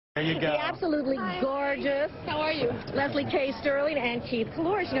There you go. The absolutely gorgeous. How are you? Leslie K. Sterling and Keith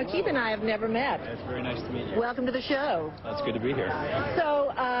Coulouris. You know, Keith and I have never met. It's very nice to meet you. Welcome to the show. It's good to be here.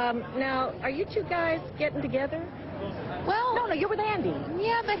 So, now, are you two guys getting together? Well, No, you're with Andy.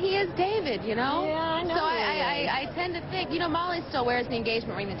 yeah, but he is David, you know? Yeah, I know So he I tend to think, you know, Molly still wears the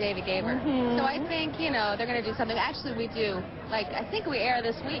engagement ring that David gave her. So I think, you know, they're going to do something. Actually, we do. Like, I think we air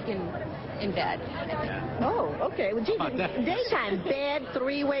this week in bed. Oh, okay. Well, gee, daytime, bed,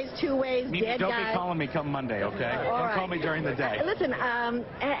 3 ways, 2 ways, dead Don't guys. be calling me come Monday, okay? All Don't right. call me during the day. Listen,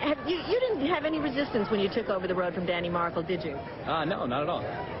 you didn't have any resistance when you took over the road from Danny Markle, did you? No, not at all.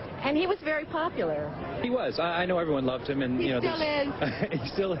 And he was very popular. He was. I know everyone loved him, and He you know. still is. He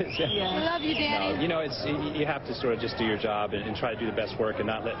still is. Yeah. I love you, Danny. No, you know, you have to sort of just do your job and try to do the best work and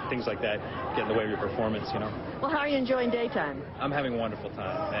not let things like that get in the way of your performance. You know. Well, how are you enjoying daytime? I'm having a wonderful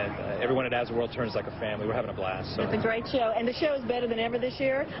time, and everyone at As the World Turns like a family. We're having a blast. So. It's a great show, and the show is better than ever this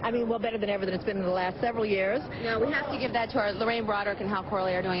year. I mean, well, better than ever than it's been in the last several years. No, we have to give that to our Lorraine Broderick and Hal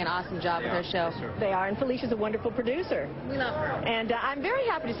Corley are doing an awesome job with their show. They are, and Felicia's a wonderful producer. We love her. And I'm very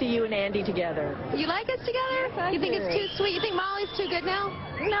happy to see you and Andy together. You like us together? Yes, I you think do. it's too sweet? You think Molly's too good now?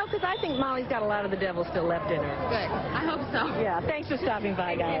 No, because I think Molly's got a lot of the devil still left in her. Good. I hope so. Yeah, thanks for stopping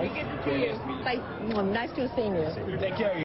by, guys. Bye. Well, nice to have seen you. Take care.